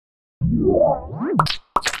Hey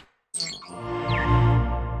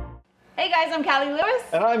guys, I'm Callie Lewis.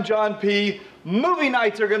 And I'm John P. Movie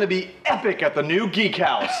nights are going to be epic at the new Geek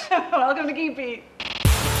House. Welcome to Geek Beat.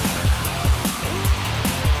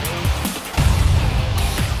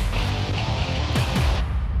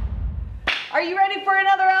 Are you ready for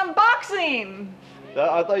another unboxing?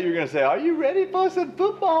 I thought you were going to say, are you ready for some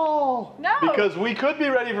football? No. Because we could be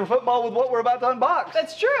ready for football with what we're about to unbox.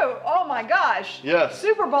 That's true. Oh my gosh. Yes.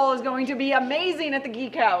 Super Bowl is going to be amazing at the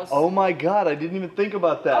Geek House. Oh my God, I didn't even think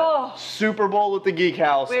about that. Oh. Super Bowl at the Geek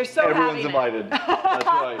House. We're so Everyone's having invited. That's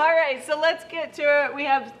right. All right, so let's get to it. We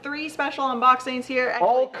have 3 special unboxings here.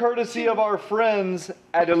 All courtesy of our friends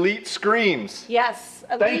at Elite Screens. Yes.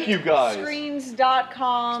 Thank you guys.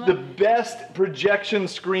 EliteScreens.com. The best projection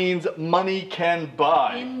screens money can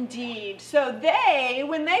buy. Indeed. So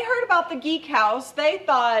when they heard about the Geek House, they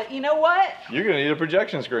thought, you know what? You're going to need a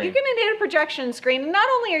projection screen. You're going to need a projection screen. And not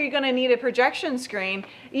only are you going to need a projection screen,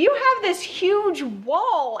 you have this huge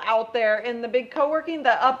wall out there in the big co-working,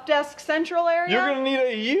 the Updesk Central area. You're going to need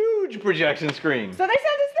a huge projection screen. So they sent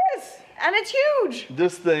us this, and it's huge.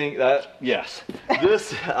 This thing, yes.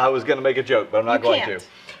 This, I was going to make a joke, but I'm not going to.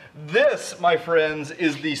 This, my friends,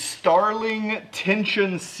 is the Starling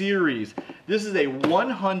Tension Series. This is a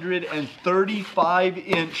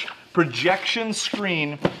 135-inch projection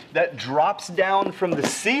screen that drops down from the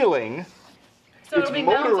ceiling. So it'll be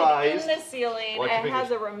mounted in the ceiling. It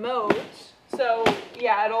has a remote. So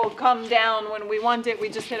yeah, it'll come down when we want it. We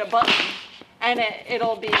just hit a button, and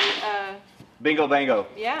it'll be bingo bango.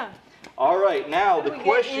 Yeah. All right, now the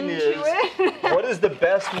question is, what is the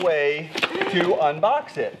best way to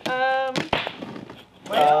unbox it? Well,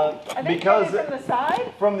 I think because from the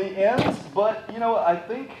side? From the ends, but you know, I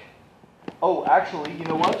think, oh, actually, you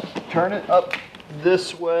know what? Turn it up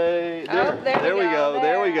this way. There, oh, there we go.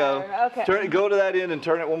 There we go. Okay. Go to that end and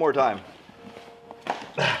turn it one more time.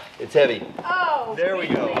 It's heavy. Oh, there we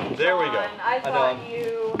go. Really, there we go. I thought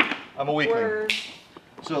you I'm a weakling. were...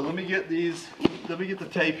 So let me get these. Let me get the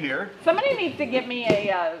tape here. Somebody needs to get me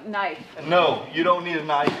a knife. No, you don't need a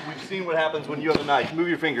knife. We've seen what happens when you have a knife. Move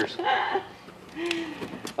your fingers.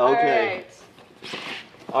 Okay.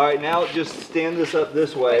 All right, now just stand this up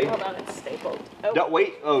this way. Wait, hold on, it's stapled. Oh. Don't,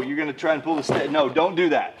 wait. Oh, you're going to try and pull the no, don't do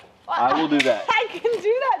that. I will do that. I can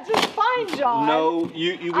do that just fine, John. No,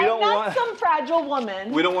 we don't want... I'm not some fragile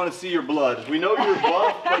woman. We don't want to see your blood. We know you're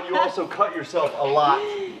buff, but you also cut yourself a lot.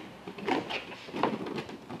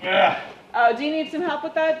 Oh, do you need some help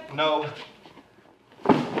with that? No.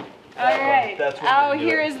 All right. That's what oh,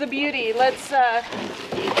 here is the beauty. Let's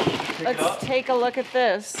take a look at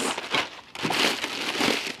this.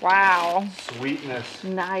 Wow. Sweetness.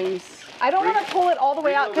 Nice. I don't want to pull it all the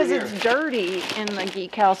way out because it's dirty in the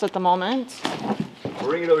Geek House at the moment.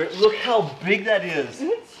 Bring it over here. Look how big that is.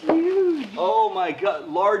 It's huge. Oh my God.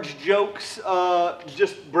 Large jokes,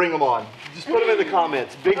 just bring them on. Just put them in the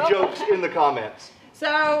comments. Big jokes in the comments.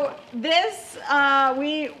 So this,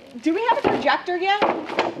 do we have a projector yet?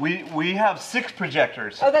 We have 6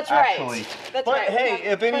 projectors. Oh, that's actually. right. That's but right. hey,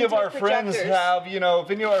 if any of our friends have, if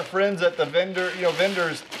any of our friends at the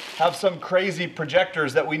vendors have some crazy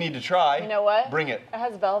projectors that we need to try, you know what? Bring it. It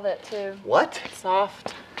has velvet too. What?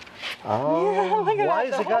 Soft. Oh, yeah, why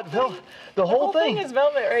has it got velvet? The whole thing is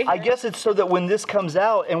velvet right here. I guess it's so that when this comes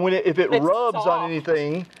out and if it rubs soft. on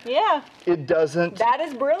anything, yeah, it doesn't. That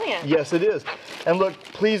is brilliant. Yes, it is. And look,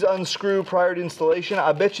 please unscrew prior to installation.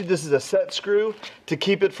 I bet you this is a set screw to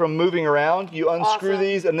keep it from moving around. You unscrew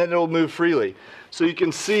these and then it'll move freely. So you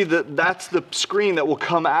can see that that's the screen that will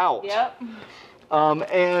come out. Yep.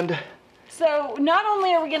 And so not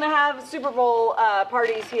only are we going to have Super Bowl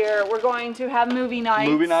parties here, we're going to have movie nights.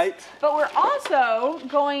 Movie nights. But we're also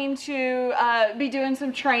going to be doing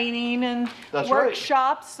some training and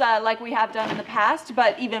workshops like we have done in the past,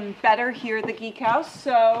 but even better here at the Geek House.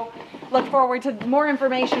 So look forward to more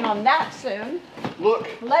information on that soon. Look.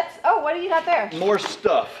 Oh, what do you got there? More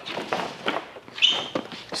stuff.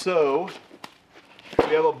 So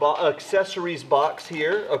we have a accessories box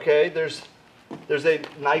here. Okay, there's a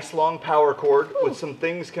nice long power cord with some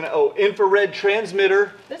things. Infrared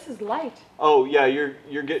transmitter. This is light. Oh yeah,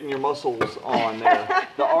 you're getting your muscles on there.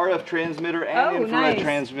 The RF transmitter and infrared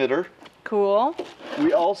transmitter. Cool.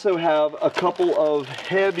 We also have a couple of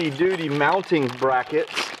heavy-duty mounting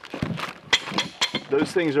brackets.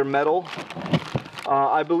 Those things are metal.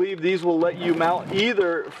 I believe these will let you mount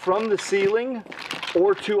either from the ceiling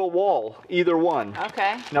or to a wall, either one.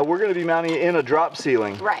 Okay. Now we're going to be mounting it in a drop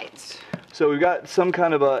ceiling. Right. So we've got some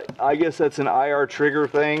kind of I guess that's an IR trigger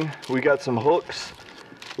thing. We got some hooks.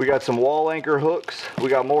 We got some wall anchor hooks. We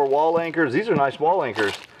got more wall anchors. These are nice wall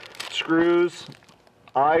anchors. Screws.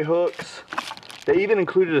 eye hooks. They even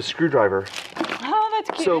included a screwdriver. Oh, that's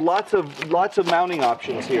cute. So lots of mounting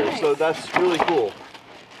options here. Nice. So that's really cool.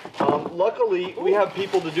 Luckily, we have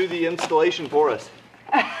people to do the installation for us.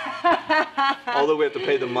 Although we have to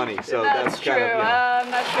pay them money, so that's true. kind of,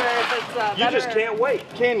 I'm not sure if it's you just can't wait,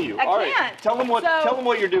 can you? I All right, can't. tell them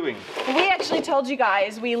what you're doing. We actually told you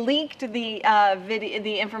guys, we leaked the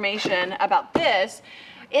the information about this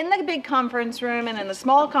in the big conference room and in the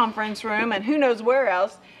small conference room and who knows where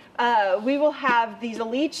else. We will have these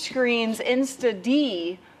Elite Screens Insta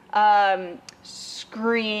D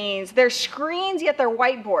screens. They're screens, yet they're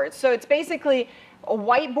whiteboards. So it's basically a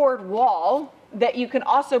whiteboard wall that you can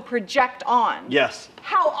also project on. Yes.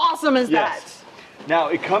 How awesome is that? Now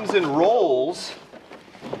it comes in rolls.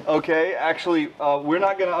 Okay, actually, we're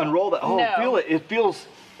not going to unroll that. Oh, No. feel it. It feels.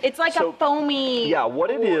 It's like a foamy. Yeah, what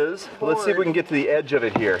it is. Let's see if we can get to the edge of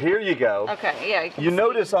it here. Here you go. Okay, yeah. You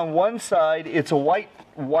notice on one side it's a white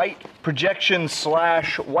projection /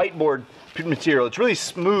 whiteboard material. It's really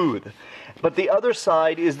smooth. But the other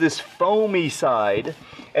side is this foamy side.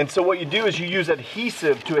 And so what you do is you use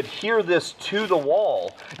adhesive to adhere this to the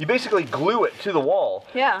wall. You basically glue it to the wall.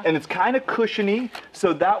 Yeah. And it's kind of cushiony.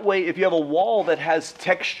 So that way, if you have a wall that has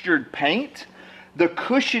textured paint, the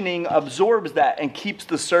cushioning absorbs that and keeps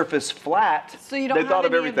the surface flat. So you don't have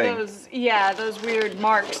any of those, those weird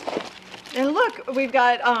marks. And look, we've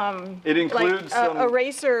got it includes like, some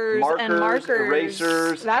erasers and markers.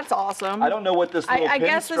 Erasers. That's awesome. I don't know what this little I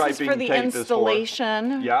guess this is for the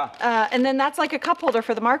installation. Yeah. And then that's like a cup holder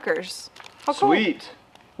for the markers. How cool. Sweet.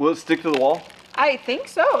 Will it stick to the wall? I think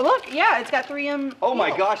so. Look, yeah, it's got 3M. Oh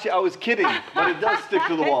my gosh, I was kidding, but it does stick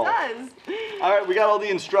to the wall. It does. All right, we got all the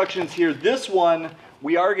instructions here. This one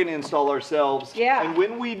we are going to install ourselves. Yeah. And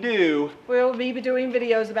when we do, we'll be doing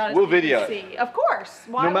videos about it. We'll video it. Of course.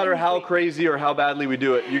 Why no matter how we? crazy or how badly we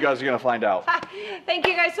do it, you guys are going to find out. Thank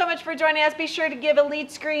you guys so much for joining us. Be sure to give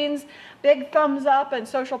Elite Screens big thumbs up and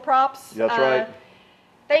social props. That's right.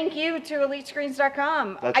 Thank you to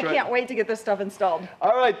EliteScreens.com. I can't wait to get this stuff installed.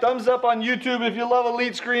 All right, thumbs up on YouTube if you love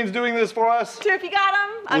Elite Screens doing this for us. Two if you got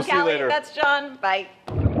them. I'm We'll see you Callie. later. That's John. Bye.